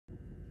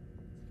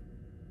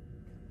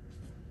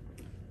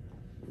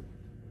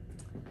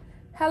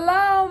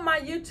Hello, my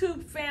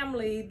YouTube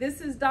family.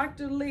 This is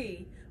Dr.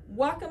 Lee.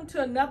 Welcome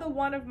to another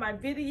one of my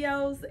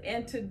videos,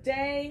 and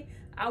today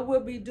I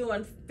will be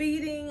doing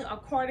feeding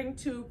according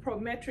to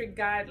Prometric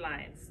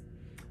Guidelines.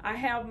 I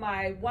have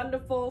my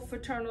wonderful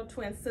fraternal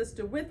twin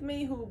sister with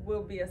me who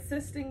will be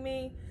assisting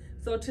me.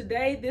 So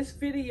today this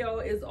video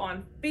is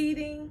on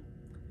feeding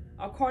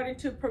according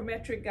to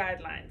Prometric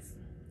Guidelines.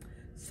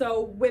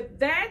 So with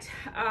that,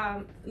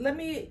 let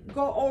me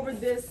go over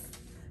this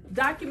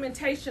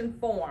documentation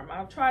form.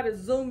 I'll try to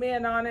zoom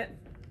in on it.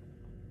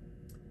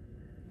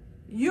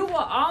 You will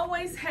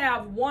always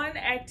have one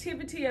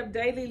activity of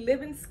daily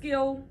living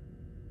skill,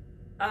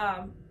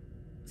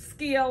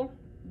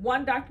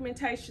 one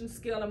documentation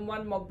skill, and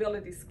one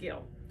mobility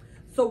skill.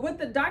 So with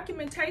the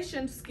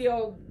documentation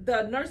skill,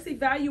 the nurse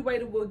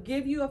evaluator will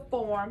give you a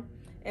form,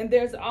 and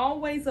there's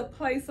always a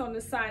place on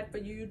the side for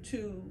you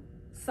to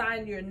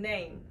sign your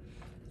name.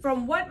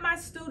 From what my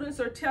students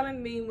are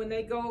telling me when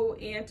they go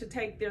in to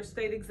take their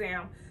state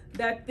exam,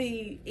 that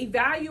the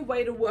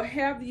evaluator will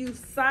have you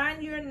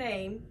sign your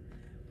name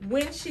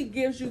when she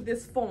gives you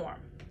this form.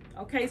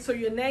 Okay, so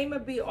your name will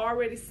be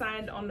already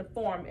signed on the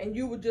form, and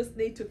you will just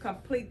need to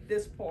complete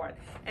this part.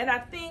 And I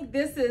think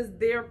this is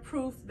their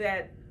proof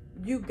that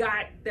you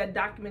got that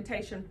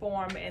documentation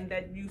form and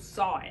that you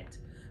saw it.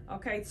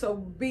 Okay, so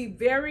be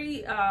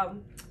very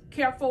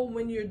careful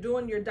when you're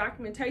doing your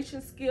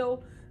documentation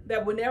skill,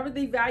 that whenever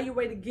the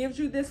evaluator gives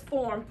you this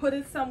form, put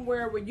it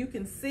somewhere where you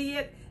can see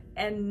it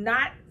and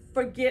not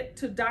forget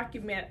to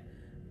document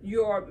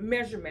your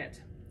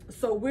measurement.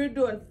 So we're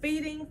doing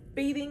feeding.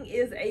 Feeding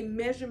is a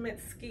measurement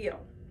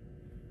skill.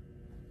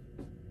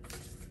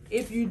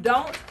 If you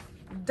don't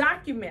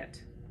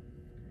document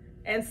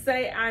and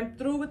say, I'm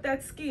through with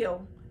that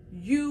skill,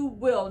 you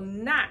will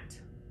not,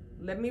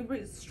 let me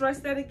stress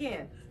that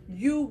again,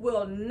 you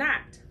will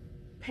not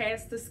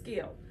pass the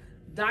skill.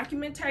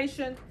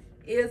 Documentation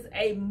is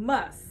a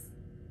must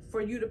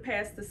for you to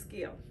pass the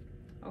skill.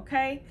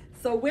 Okay,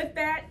 so with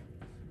that,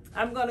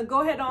 I'm going to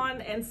go ahead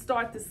on and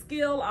start the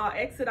skill. I'll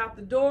exit out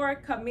the door,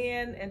 come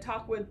in and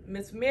talk with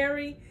Miss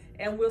Mary,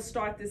 and we'll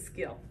start this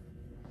skill.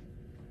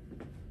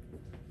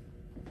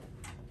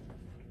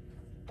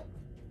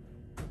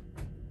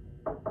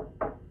 Come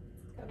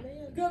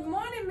in. Good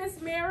morning,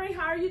 Miss Mary.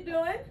 How are you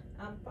doing?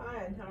 I'm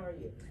fine. How are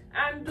you?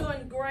 I'm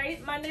doing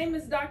great. My name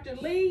is Dr.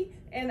 Lee,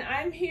 and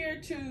I'm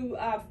here to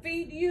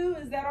feed you.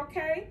 Is that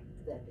okay?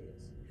 That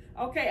is.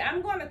 Okay,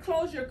 I'm going to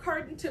close your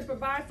curtain to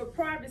provide for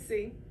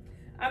privacy.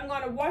 I'm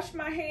going to wash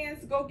my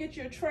hands, go get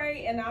your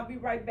tray, and I'll be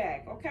right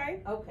back,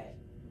 okay? Okay.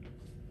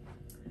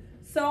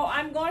 So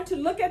I'm going to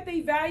look at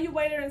the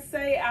evaluator and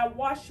say, I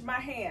wash my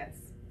hands.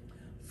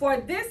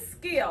 For this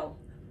skill,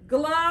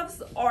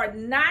 gloves are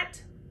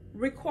not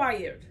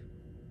required.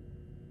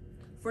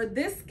 For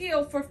this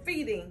skill for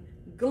feeding,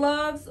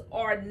 gloves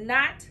are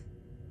not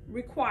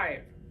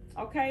required,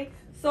 okay?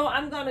 So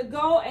I'm going to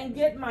go and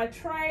get my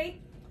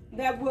tray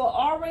that will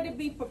already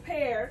be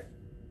prepared.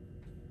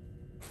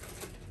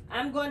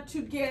 I'm going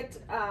to get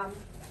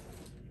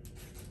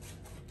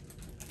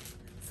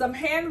some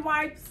hand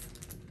wipes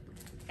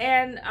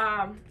and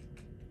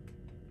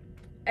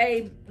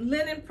a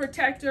linen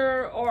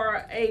protector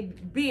or a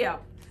bib.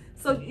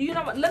 So you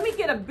know what, let me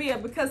get a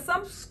bib, because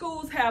some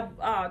schools have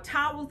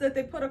towels that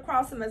they put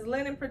across them as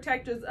linen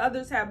protectors,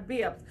 others have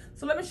bibs.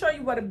 So let me show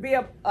you what a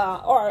bib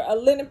or a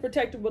linen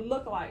protector would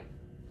look like.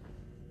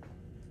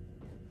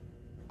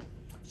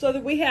 So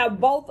that we have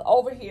both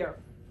over here.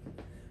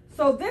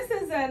 So this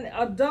is an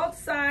adult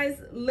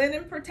size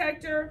linen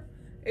protector.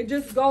 It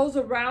just goes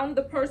around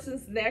the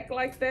person's neck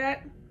like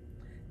that.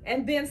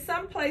 And then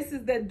some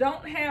places that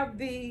don't have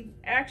the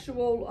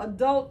actual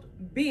adult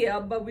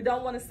bib, but we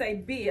don't want to say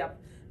bib,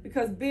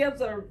 because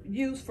bibs are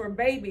used for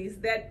babies,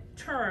 that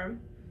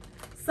term.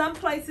 Some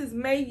places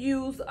may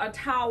use a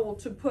towel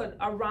to put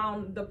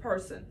around the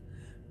person.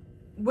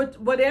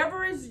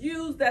 Whatever is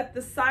used at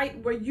the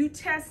site where you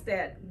test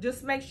that,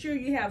 just make sure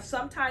you have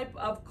some type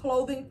of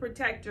clothing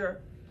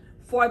protector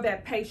for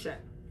that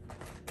patient.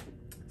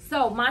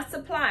 So my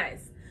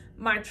supplies,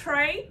 my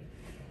tray,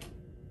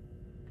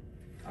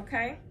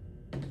 okay,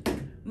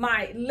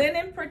 my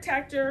linen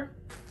protector,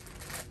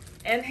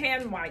 and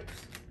hand wipes.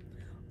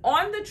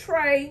 On the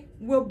tray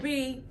will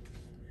be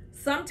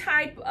some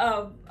type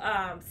of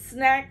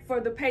snack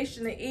for the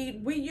patient to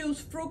eat. We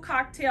use fruit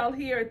cocktail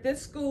here at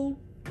this school.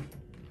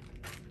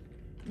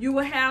 You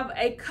will have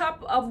a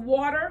cup of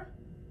water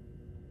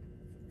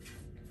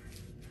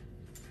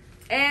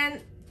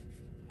and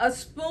a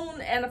spoon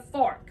and a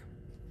fork.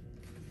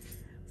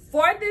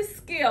 For this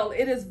skill,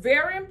 it is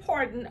very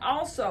important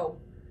also,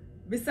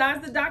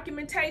 besides the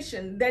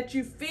documentation, that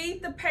you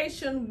feed the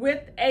patient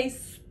with a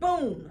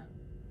spoon.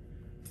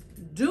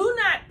 Do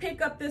not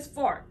pick up this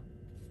fork.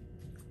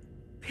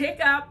 Pick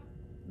up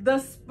the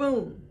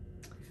spoon.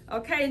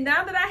 Okay,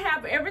 now that I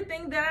have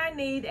everything that I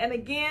need, and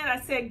again, I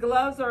said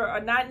gloves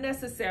are not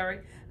necessary,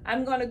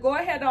 I'm going to go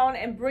ahead on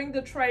and bring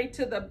the tray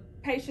to the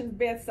patient's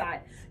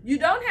bedside. You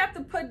don't have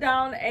to put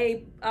down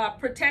a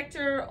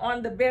protector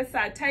on the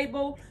bedside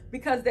table,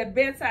 because that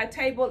bedside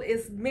table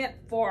is meant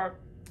for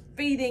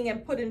feeding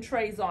and putting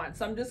trays on.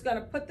 So I'm just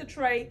gonna put the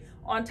tray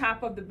on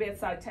top of the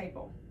bedside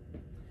table.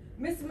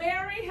 Miss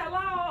Mary, hello,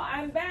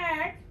 I'm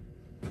back.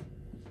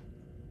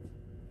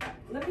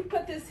 Let me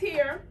put this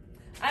here.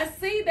 I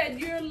see that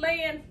you're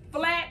laying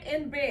flat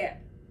in bed.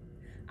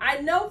 I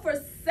know for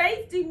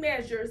safety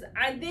measures,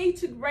 I need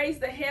to raise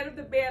the head of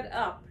the bed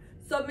up.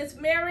 So Miss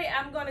Mary,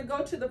 I'm gonna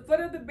go to the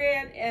foot of the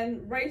bed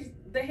and raise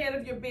the head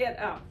of your bed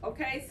up,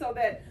 okay? So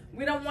that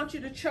we don't want you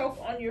to choke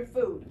on your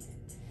food.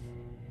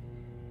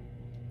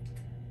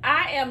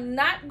 I am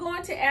not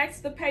going to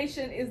ask the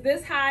patient, is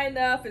this high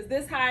enough? Is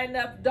this high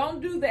enough?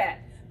 Don't do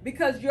that,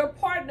 because your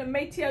partner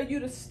may tell you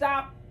to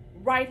stop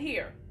right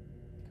here.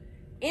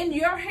 In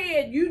your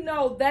head, you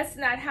know that's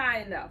not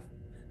high enough.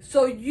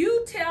 So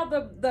you tell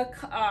the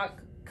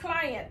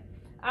client,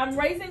 I'm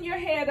raising your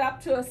head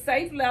up to a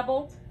safe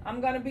level.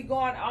 I'm going to be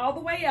going all the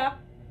way up.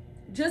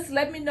 Just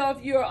let me know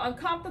if you're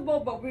uncomfortable,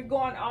 but we're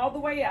going all the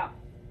way up.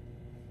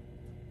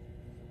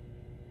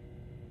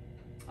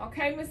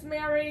 Okay, Miss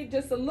Mary,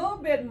 just a little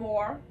bit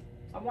more.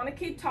 I want to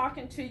keep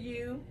talking to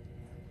you.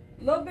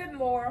 A little bit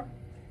more.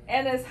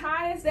 And as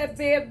high as that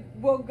bed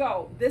will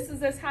go. This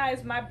is as high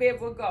as my bed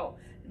will go.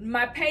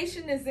 My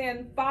patient is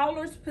in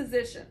Fowler's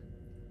position.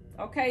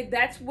 Okay,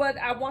 that's what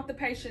I want the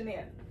patient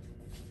in.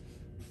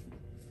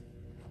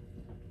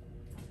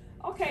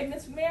 Okay,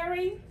 Miss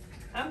Mary,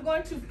 I'm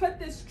going to put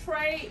this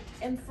tray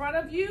in front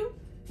of you.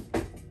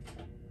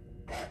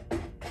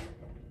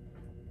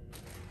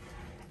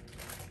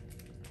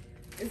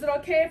 Is it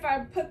okay if I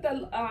put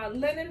the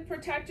linen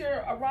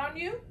protector around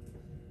you?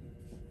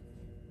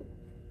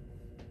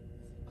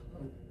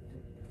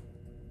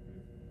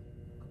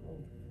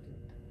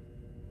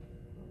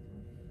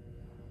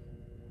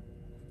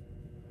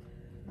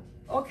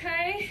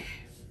 Okay.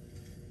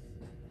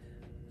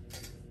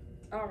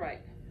 All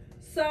right.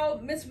 So,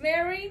 Miss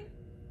Mary,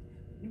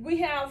 we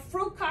have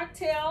fruit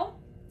cocktail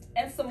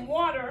and some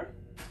water.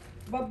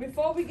 But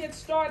before we get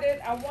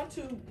started, I want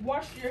to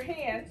wash your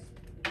hands.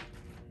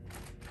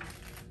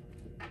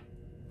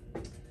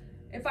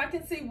 If I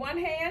can see one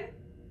hand.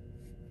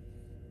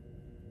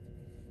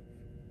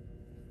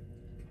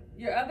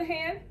 Your other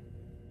hand.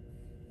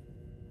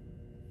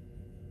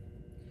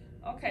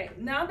 Okay,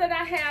 now that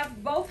I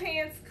have both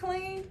hands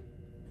clean,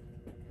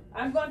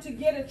 I'm going to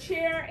get a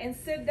chair and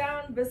sit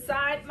down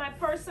beside my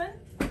person.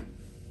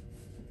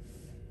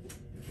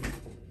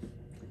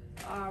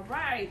 All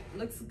right,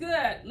 looks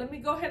good. Let me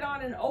go ahead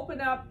on and open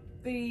up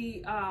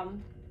the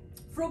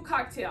fruit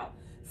cocktail.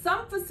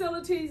 Some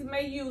facilities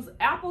may use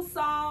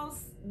applesauce,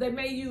 they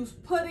may use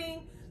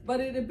pudding, but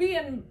it'll be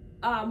in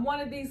one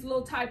of these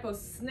little type of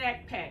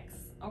snack packs,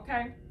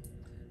 okay?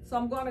 So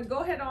I'm going to go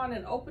ahead on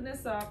and open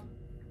this up.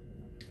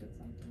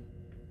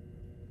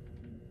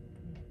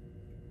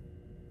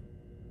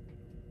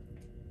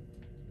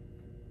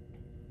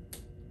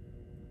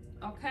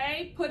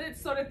 Okay, put it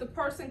so that the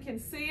person can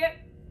see it.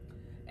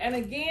 And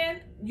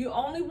again, you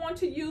only want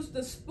to use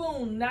the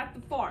spoon, not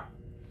the fork.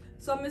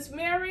 So Miss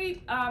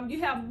Mary,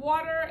 you have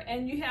water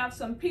and you have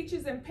some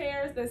peaches and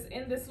pears that's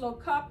in this little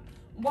cup.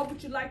 What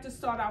would you like to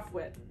start off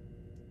with?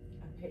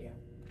 A pear.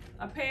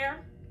 A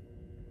pear?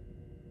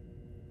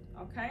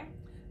 Okay.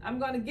 I'm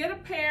going to get a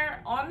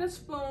pear on the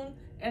spoon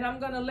and I'm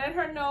going to let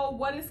her know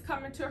what is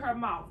coming to her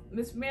mouth.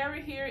 Miss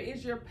Mary, here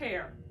is your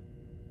pear.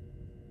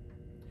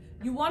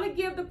 You want to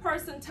give the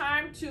person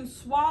time to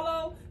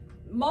swallow.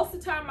 Most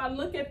of the time I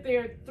look at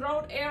their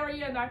throat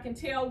area and I can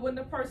tell when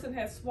the person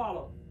has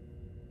swallowed.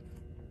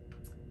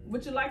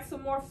 Would you like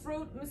some more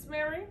fruit, Miss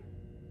Mary?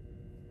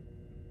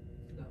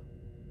 No.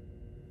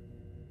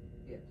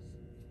 Yes.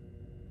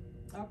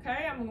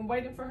 Okay, I'm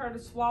waiting for her to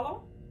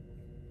swallow.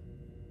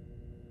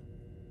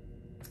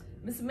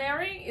 Miss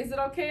Mary, is it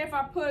okay if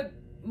I put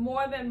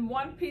more than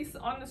one piece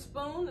on the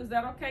spoon? Is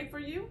that okay for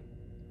you?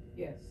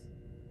 Yes.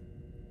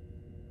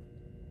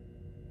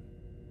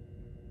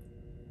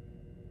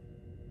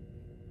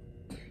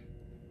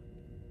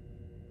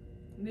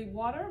 Need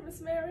water,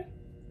 Miss Mary?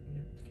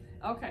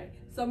 No. Okay,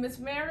 so Miss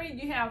Mary,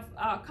 you have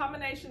a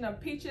combination of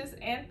peaches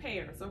and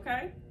pears,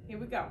 okay? Here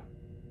we go.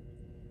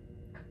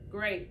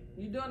 Great,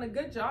 you're doing a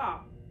good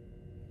job.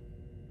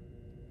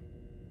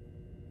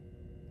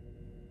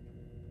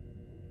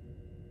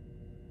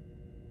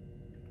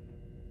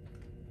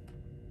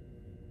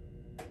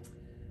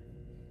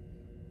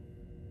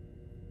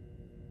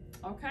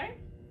 Okay?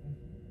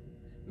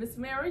 Miss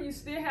Mary, you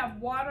still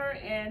have water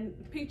and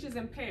peaches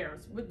and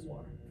pears. Which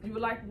Water. You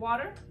would like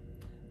water?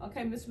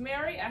 Okay, Miss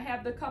Mary, I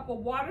have the cup of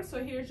water,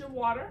 so here's your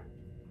water.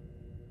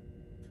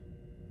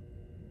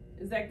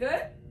 Is that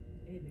good?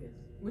 It is.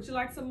 Would you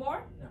like some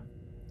more?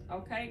 No.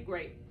 Okay,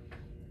 great.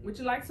 Would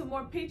you like some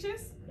more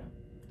peaches? No.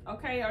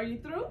 Okay, are you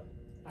through?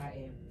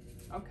 I am.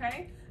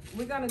 Okay,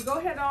 we're gonna go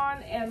ahead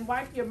on and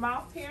wipe your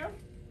mouth here.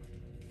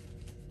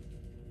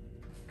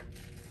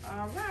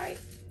 All right.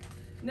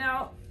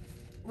 Now,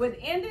 with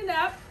ending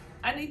up,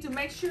 I need to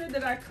make sure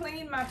that I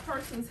clean my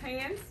person's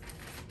hands.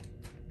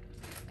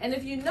 And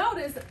if you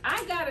notice,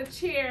 I got a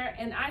chair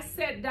and I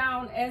sat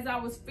down as I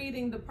was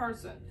feeding the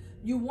person.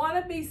 You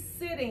want to be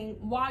sitting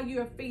while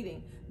you're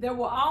feeding. There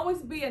will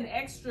always be an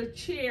extra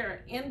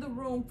chair in the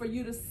room for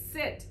you to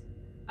sit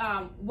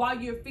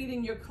while you're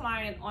feeding your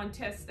client on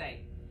test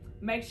day.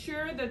 Make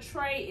sure the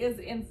tray is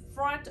in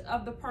front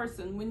of the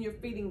person when you're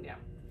feeding them,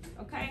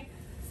 okay?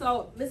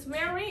 So, Miss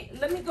Mary,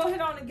 let me go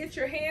ahead on and get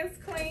your hands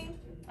clean.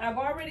 I've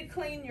already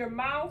cleaned your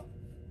mouth.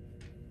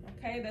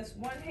 Okay, that's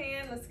one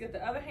hand. Let's get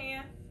the other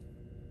hand.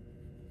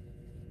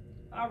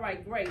 All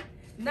right, great.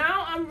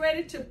 Now I'm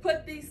ready to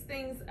put these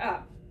things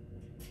up.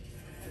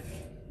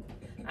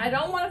 I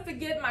don't want to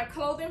forget my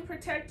clothing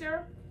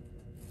protector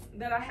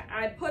that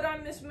I put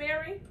on Miss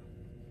Mary.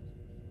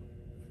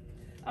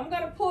 I'm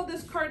going to pull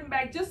this curtain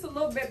back just a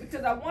little bit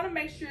because I want to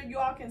make sure you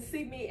all can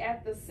see me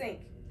at the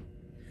sink.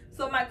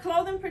 So my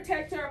clothing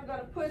protector I'm going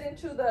to put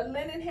into the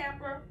linen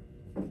hamper.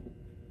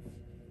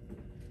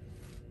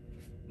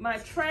 My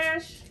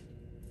trash.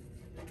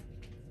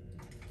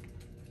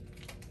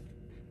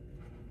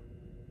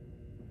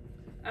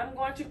 I'm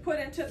going to put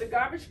into the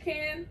garbage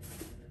can.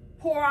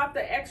 Pour out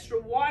the extra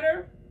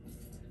water.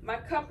 My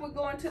cup will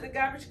go into the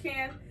garbage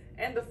can.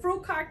 And the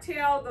fruit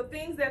cocktail, the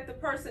things that the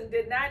person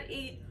did not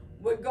eat,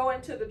 would go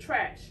into the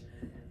trash.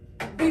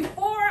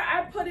 Before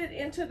I put it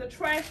into the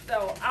trash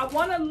though, I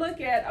want to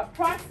look at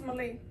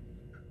approximately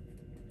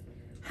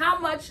how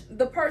much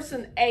the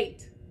person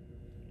ate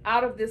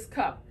out of this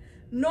cup.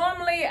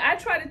 Normally, I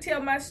try to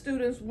tell my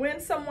students when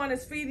someone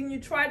is feeding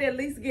you, try to at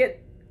least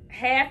get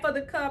half of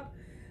the cup,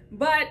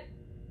 but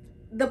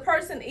the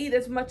person eat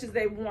as much as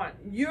they want.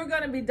 You're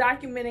going to be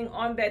documenting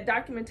on that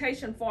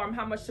documentation form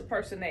how much the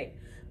person ate.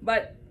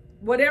 But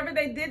whatever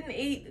they didn't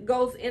eat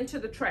goes into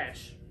the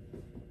trash.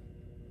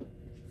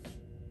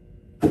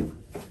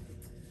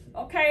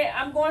 Okay,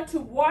 I'm going to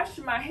wash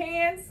my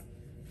hands.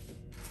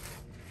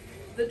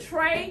 The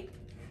tray,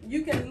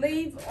 you can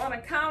leave on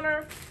a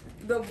counter.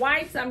 The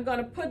wipes, I'm going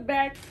to put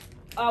back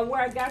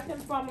where I got them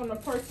from on the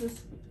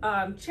person's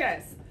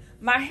chest.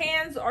 My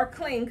hands are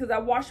clean because I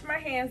washed my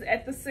hands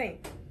at the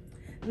sink.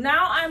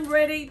 Now I'm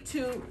ready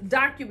to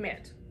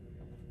document.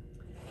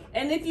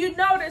 And if you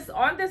notice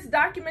on this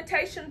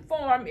documentation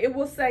form, it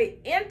will say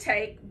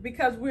intake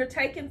because we're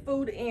taking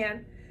food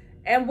in.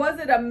 And was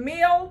it a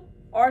meal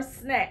or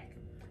snack?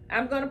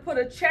 I'm going to put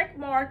a check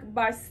mark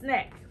by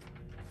snack.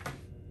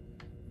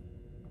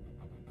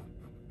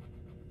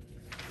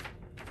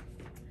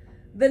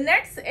 The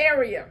next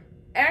area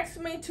asks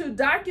me to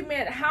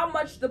document how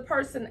much the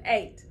person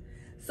ate.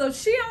 So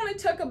she only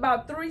took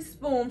about 3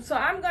 spoons, so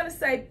I'm going to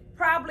say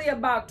probably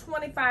about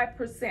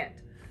 25%.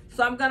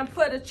 So I'm going to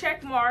put a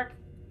check mark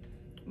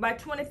by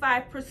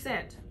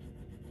 25%.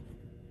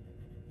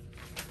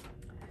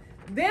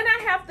 Then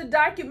I have to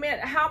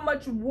document how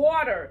much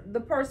water the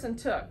person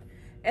took.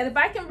 And if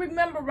I can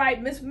remember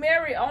right, Miss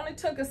Mary only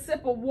took a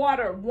sip of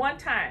water one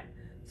time.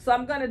 So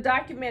I'm going to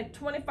document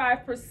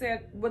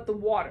 25% with the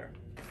water.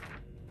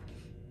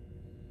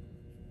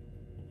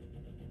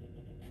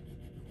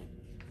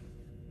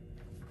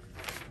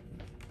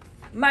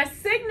 My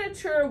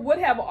signature would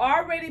have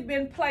already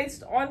been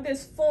placed on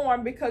this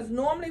form because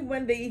normally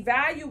when the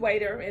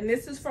evaluator, and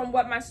this is from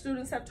what my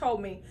students have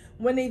told me,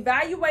 when the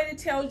evaluator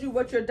tells you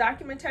what your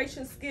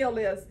documentation skill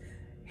is,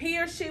 he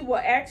or she will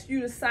ask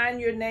you to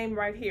sign your name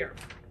right here.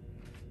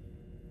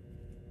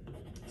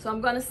 So I'm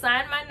going to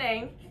sign my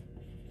name.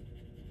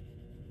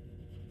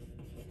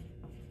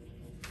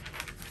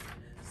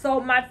 So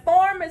my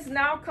form is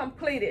now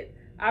completed.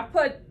 I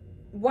put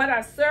what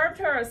I served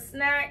her, a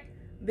snack,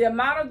 the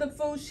amount of the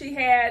food she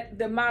had,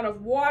 the amount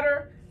of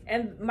water,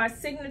 and my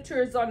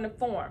signature is on the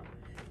form.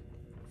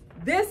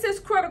 This is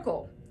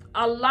critical.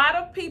 A lot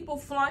of people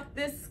flunk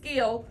this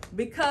skill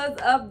because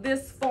of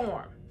this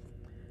form.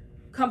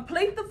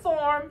 Complete the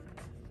form,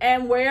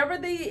 and wherever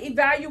the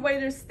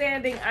evaluator is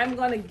standing, I'm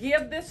going to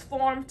give this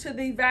form to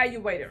the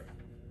evaluator.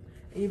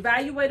 The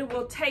evaluator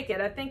will take it.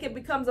 I think it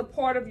becomes a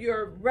part of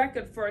your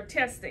record for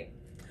testing.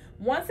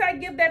 Once I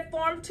give that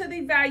form to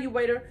the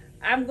evaluator,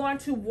 I'm going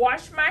to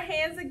wash my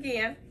hands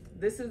again.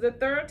 This is the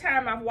 3rd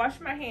time I've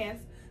washed my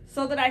hands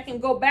so that I can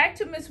go back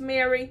to Miss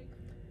Mary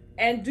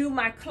and do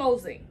my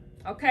closing.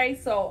 Okay,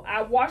 so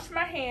I wash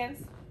my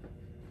hands.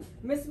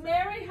 Miss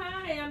Mary,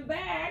 hi, I'm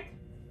back.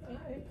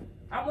 Hi.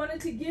 I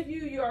wanted to give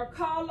you your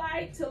call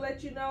light to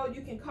let you know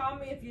you can call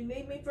me if you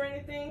need me for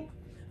anything.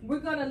 We're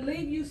going to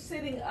leave you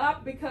sitting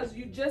up because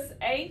you just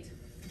ate,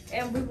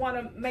 and we want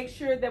to make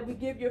sure that we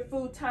give your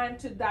food time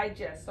to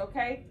digest,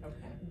 okay?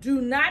 Okay. Do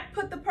not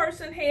put the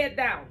person head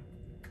down.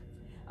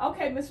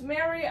 Okay, Miss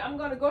Mary, I'm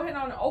going to go ahead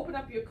and open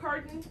up your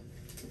curtain.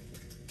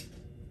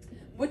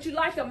 Would you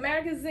like a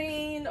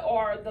magazine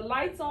or the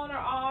lights on or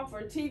off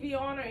or TV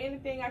on or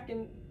anything I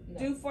can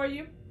do for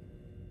you?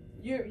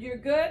 You're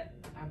good?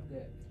 I'm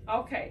good.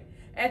 Okay.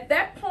 At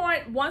that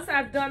point, once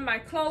I've done my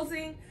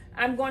closing,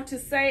 I'm going to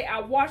say I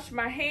wash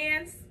my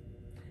hands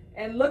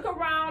and look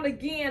around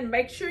again.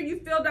 Make sure you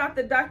filled out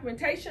the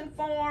documentation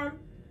form.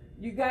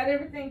 You got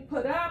everything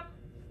put up.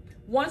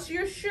 Once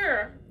you're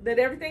sure that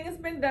everything has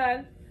been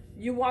done,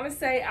 you want to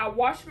say I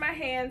wash my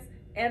hands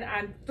and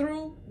I'm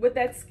through with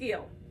that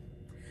skill.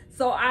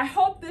 So I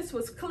hope this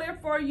was clear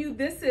for you.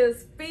 This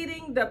is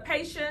feeding the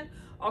patient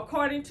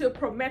according to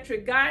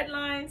Prometric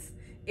guidelines.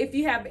 If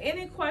you have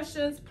any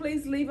questions,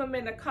 please leave them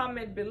in the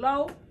comment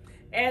below.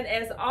 And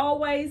as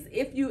always,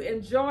 if you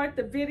enjoyed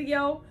the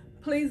video,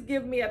 please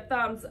give me a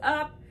thumbs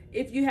up.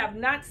 If you have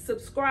not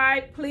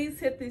subscribed, please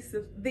hit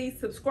the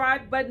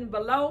subscribe button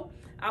below.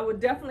 I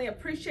would definitely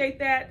appreciate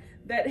that.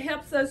 That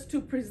helps us to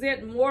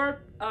present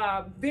more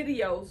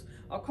videos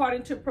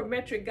according to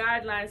Prometric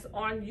guidelines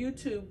on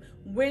YouTube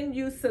when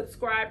you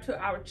subscribe to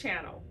our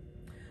channel.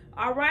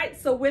 All right,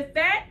 so with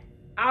that,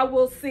 I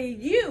will see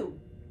you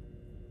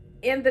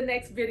in the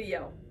next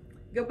video.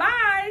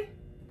 Goodbye.